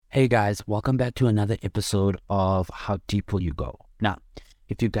Hey guys, welcome back to another episode of How Deep Will You Go? Now,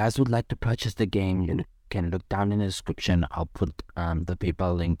 if you guys would like to purchase the game, you can look down in the description. I'll put the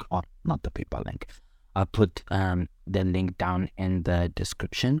PayPal link, or not the PayPal link. I'll put the link down in the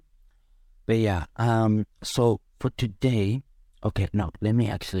description. But yeah, so for today, okay, no, let me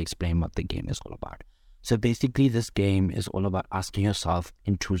actually explain what the game is all about. So basically, this game is all about asking yourself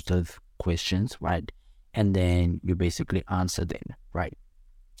intrusive questions, right? And then you basically answer them, right?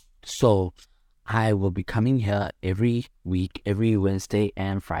 So I will be coming here every week, every Wednesday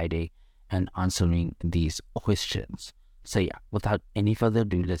and Friday, and answering these questions. So yeah, without any further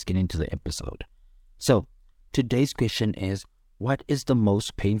ado, let's get into the episode. So today's question is, what is the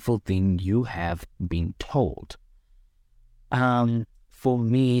most painful thing you have been told? For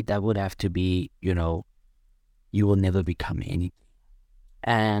me, that would have to be, you will never become anything.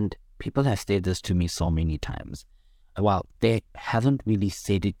 And people have said this to me so many times. Well, they haven't really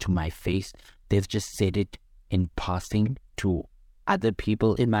said it to my face. They've just said it in passing to other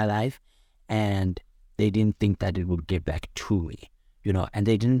people in my life. And they didn't think that it would get back to me, and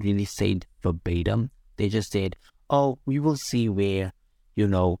they didn't really say it verbatim. They just said, oh, we will see where,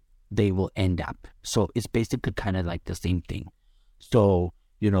 they will end up. So it's basically kind of like the same thing. So,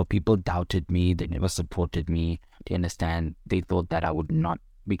 people doubted me. They never supported me. Do you understand? They thought that I would not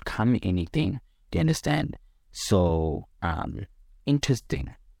become anything. Do you understand? So,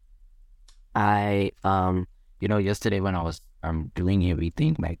 interesting. I, yesterday when I was doing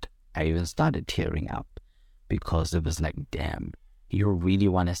everything, like I even started tearing up because it was like, damn, you really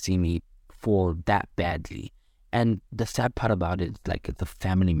want to see me fall that badly. And the sad part about it is like it's a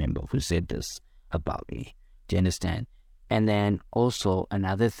family member who said this about me. Do you understand? And then also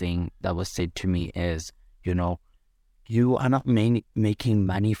another thing that was said to me is, you are not making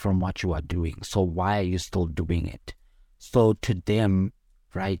money from what you are doing. So why are you still doing it? So to them,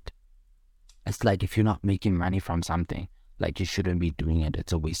 right, it's like if you're not making money from something, like you shouldn't be doing it.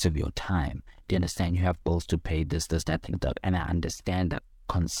 It's a waste of your time. Do you understand? You have bills to pay, this, that, thing, that. And I understand that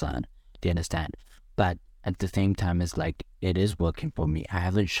concern. Do you understand? But at the same time, it's like it is working for me. I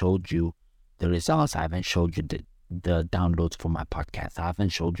haven't showed you the results. I haven't showed you the downloads for my podcast. I haven't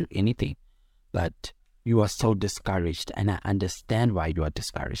showed you anything. But you are so discouraged, and I understand why you are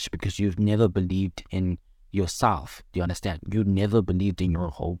discouraged, because you've never believed in yourself. Do you understand? You never believed in your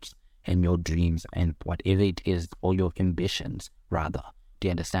hopes and your dreams and whatever it is, or your ambitions, rather. Do you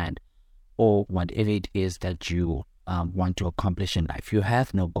understand? Or whatever it is that you want to accomplish in life. You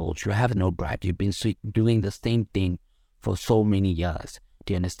have no goals. You have no drive. You've been doing the same thing for so many years.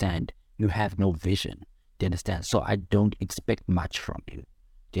 Do you understand? You have no vision. Do you understand? So I don't expect much from you.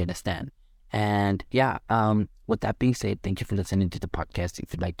 Do you understand? And yeah, with that being said, thank you for listening to the podcast.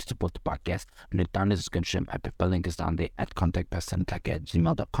 If you'd like to support the podcast, look down in the description. My PayPal link is down there at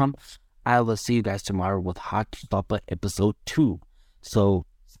contactpersontlike@gmail.com. I will see you guys tomorrow with Heartstopper episode 2. So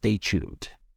stay tuned.